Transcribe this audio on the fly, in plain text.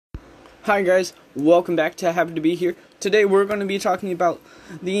Hi guys, welcome back to Happy to Be Here. Today we're going to be talking about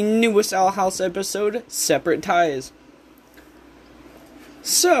the newest Owl House episode, Separate Ties.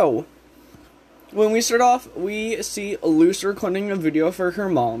 So, when we start off, we see Luce recording a video for her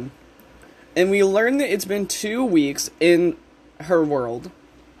mom. And we learn that it's been 2 weeks in her world.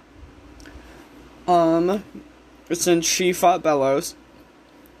 Since she fought Bellows.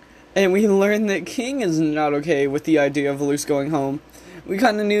 And we learn that King is not okay with the idea of Luce going home. We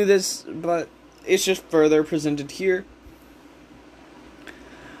kind of knew this, but it's just further presented here.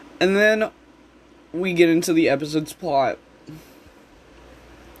 And then we get into the episode's plot.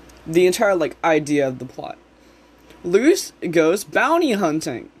 The entire, idea of the plot. Luce goes bounty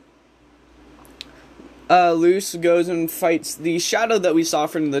hunting. Luce goes and fights the shadow that we saw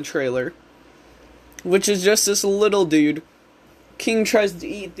from the trailer, which is just this little dude. King tries to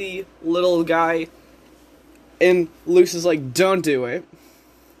eat the little guy, and Luce is like, don't do it.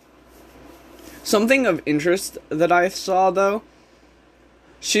 Something of interest that I saw, though,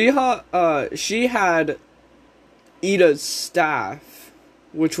 she had Ida's staff,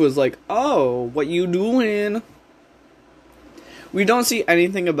 which was like, oh, what you doing? We don't see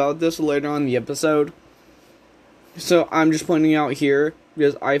anything about this later on in the episode, so I'm just pointing out here,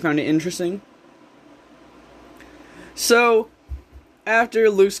 because I found it interesting. So,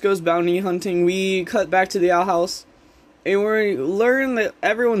 after Luce goes bounty hunting, we cut back to the Owl House, and we learn that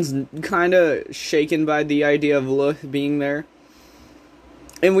everyone's kind of shaken by the idea of Lilith being there.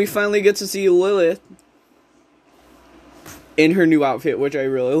 And we finally get to see Lilith in her new outfit, which I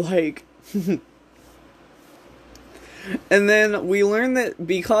really like. And then we learn that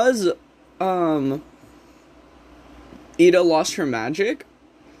because Ida lost her magic,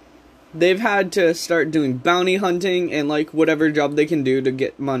 they've had to start doing bounty hunting and, whatever job they can do to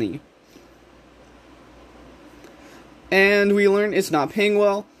get money. And we learn it's not paying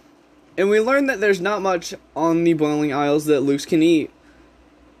well. And we learn that there's not much on the Boiling Isles that Luce can eat.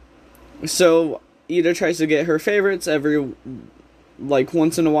 So, Ida tries to get her favorites every,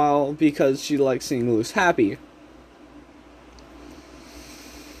 once in a while because she likes seeing Luce happy.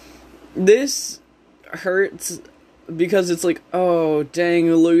 This hurts because it's like, oh,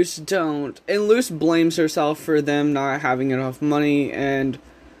 dang, Luce, don't. And Luce blames herself for them not having enough money and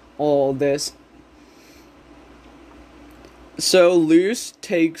all this. So Luce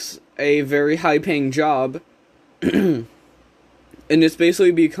takes a very high-paying job, and it's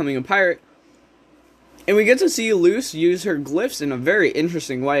basically becoming a pirate. And we get to see Luce use her glyphs in a very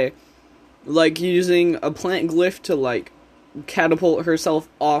interesting way. Like using a plant glyph to, catapult herself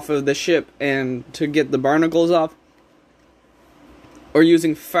off of the ship and to get the barnacles off. Or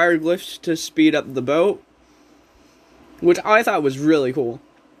using fire glyphs to speed up the boat, which I thought was really cool.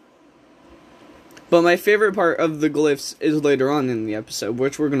 But my favorite part of the glyphs is later on in the episode,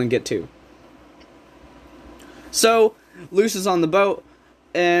 which we're going to get to. So, Luce is on the boat,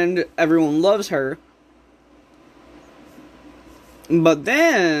 and everyone loves her. But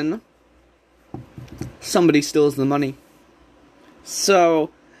then, somebody steals the money.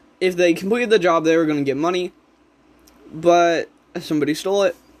 So, if they completed the job, they were going to get money. But somebody stole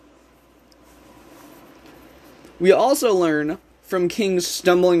it. We also learn from King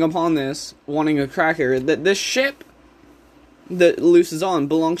stumbling upon this, wanting a cracker, that this ship that Luce is on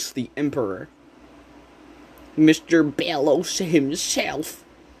belongs to the Emperor. Mr. Bellows himself.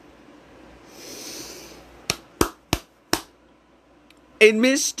 And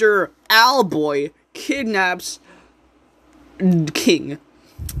Mr. Owlboy kidnaps King.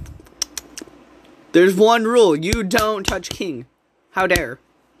 There's one rule, you don't touch King. How dare.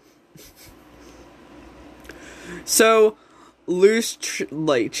 So, Luce,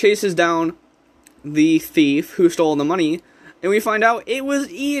 chases down the thief who stole the money, and we find out it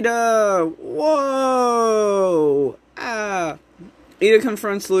was Ida! Whoa! Ah! Ida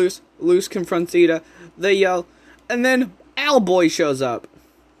confronts Luce, Luce confronts Ida, they yell, and then Owlboy shows up.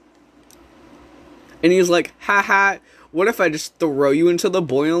 And he's like, haha, what if I just throw you into the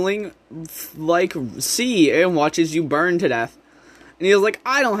boiling, sea and watches you burn to death? And he was like,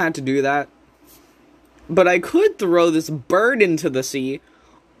 I don't have to do that. But I could throw this bird into the sea.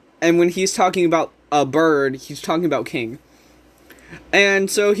 And when he's talking about a bird, he's talking about King. And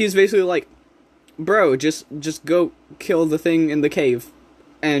so he's basically like, bro, just go kill the thing in the cave.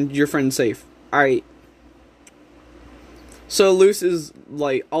 And your friend's safe. Alright. So Luce is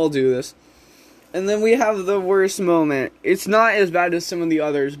like, I'll do this. And then we have the worst moment. It's not as bad as some of the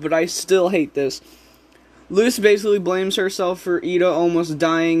others, but I still hate this. Luce basically blames herself for Ida almost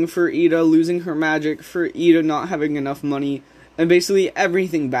dying, for Ida losing her magic, for Ida not having enough money, and basically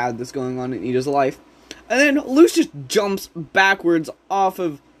everything bad that's going on in Ida's life. And then Luce just jumps backwards off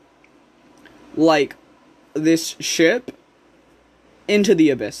of like, this ship into the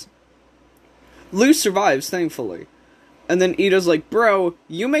abyss. Luz survives, thankfully. And then Ida's like, bro,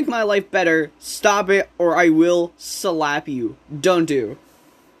 you make my life better. Stop it, or I will slap you. Don't do.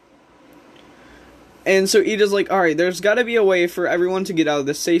 And so Ida's like, alright, there's gotta be a way for everyone to get out of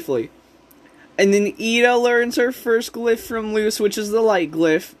this safely. And then Ida learns her first glyph from Luz, which is the light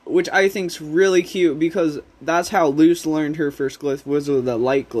glyph, which I think's really cute, because that's how Luz learned her first glyph, was with the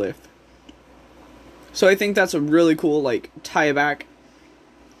light glyph. So I think that's a really cool, like, tie back.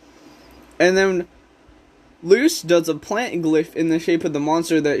 And then Luz does a plant glyph in the shape of the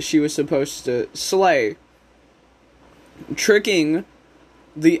monster that she was supposed to slay, tricking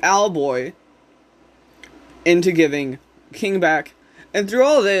the Owlboy into giving King back. And through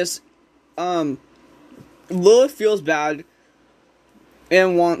all this, Lilith feels bad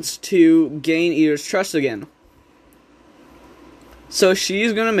and wants to gain Ida's trust again. So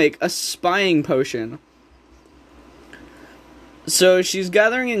she's gonna make a spying potion. So she's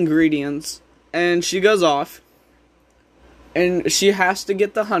gathering ingredients, and she goes off, and she has to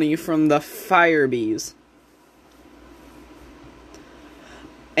get the honey from the fire bees.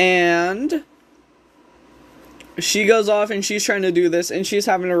 And she goes off, and she's trying to do this, and she's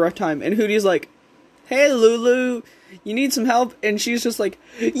having a rough time. And Hootie's like, hey, Lulu, you need some help? And she's just like,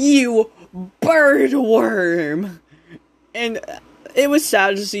 you bird worm. And it was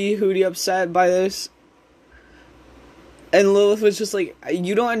sad to see Hootie upset by this. And Lilith was just like,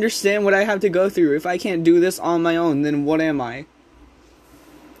 you don't understand what I have to go through. If I can't do this on my own, then what am I?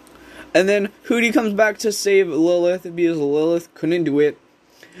 And then Hootie comes back to save Lilith because Lilith couldn't do it.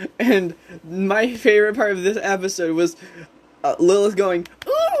 And my favorite part of this episode was Lilith going,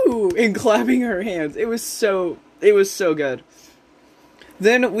 ooh, and clapping her hands. It was so good.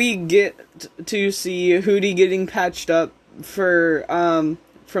 Then we get to see Hootie getting patched up for,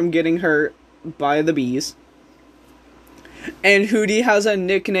 from getting hurt by the bees. And Hootie has a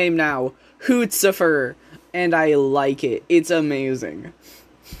nickname now, Hootsifer, and I like it. It's amazing.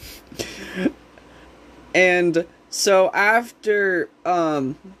 And so after,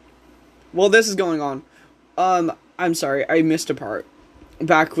 well, this is going on. I'm sorry, I missed a part.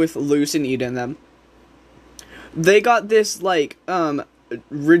 Back with Luz and Ida and them. They got this, like,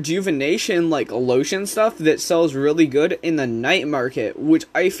 rejuvenation, like, lotion stuff that sells really good in the night market, which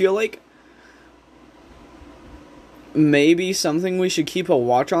I feel like maybe something we should keep a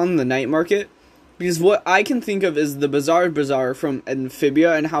watch on, the night market. Because what I can think of is the Bizarre Bazaar from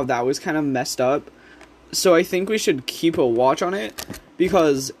Amphibia and how that was kind of messed up. So I think we should keep a watch on it,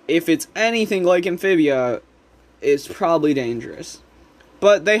 because if it's anything like Amphibia, it's probably dangerous.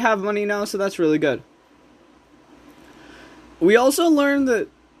 But they have money now, so that's really good. We also learned that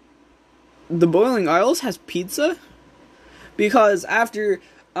the Boiling Isles has pizza, because after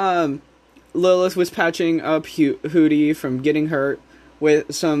Lilith was patching up Hootie from getting hurt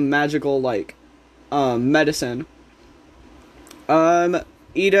with some magical, like, medicine,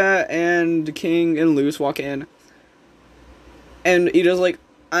 Ida and King and Luz walk in, and Ida's like,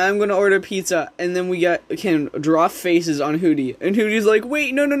 I'm gonna order pizza, and then we can draw faces on Hootie, and Hootie's like,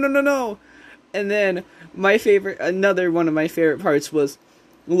 wait, no, and then another one of my favorite parts was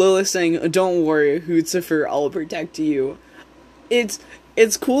Lilith saying, don't worry, Hootsifer, I'll protect you.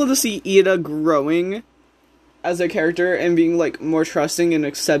 It's cool to see Ida growing as a character and being, like, more trusting and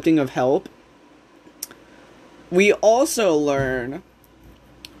accepting of help. We also learn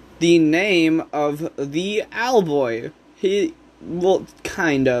the name of the Owlboy. Well,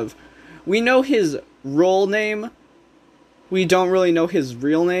 kind of. We know his role name. We don't really know his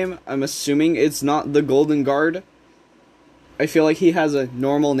real name. I'm assuming it's not the Golden Guard. I feel like he has a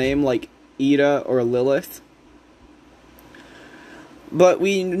normal name like Ida or Lilith. But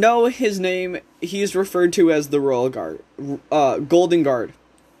we know his name. He's referred to as the Royal Guard. Golden Guard.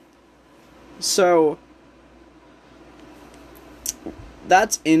 So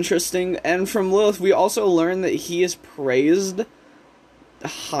that's interesting. And from Lilith, we also learn that he is praised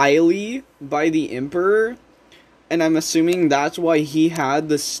highly by the Emperor. And I'm assuming that's why he had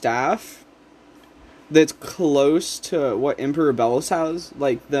the staff that's close to what Emperor Belus has.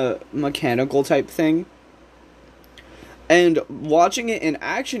 Like the mechanical type thing. And watching it in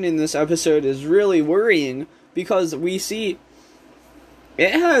action in this episode is really worrying, because we see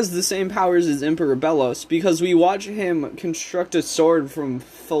it has the same powers as Emperor Belus, because we watch him construct a sword from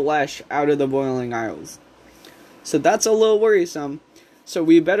flesh out of the Boiling Isles. So that's a little worrisome. So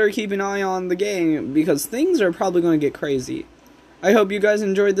we better keep an eye on the game, because things are probably going to get crazy. I hope you guys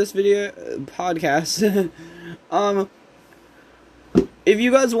enjoyed this podcast. If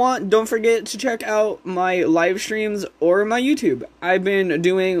you guys want, don't forget to check out my live streams or my YouTube. I've been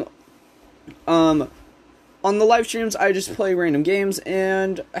doing On the live streams, I just play random games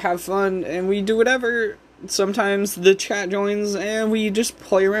and have fun, and we do whatever. Sometimes the chat joins, and we just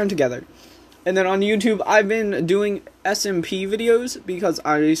play around together. And then on YouTube, I've been doing SMP videos because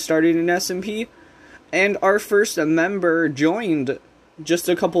I started an SMP, and our first member joined just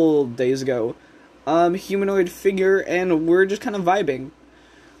a couple days ago. Humanoid figure, and we're just kind of vibing.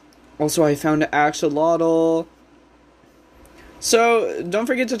 Also, I found Axolotl. So, don't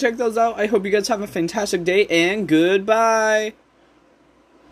forget to check those out. I hope you guys have a fantastic day, and goodbye!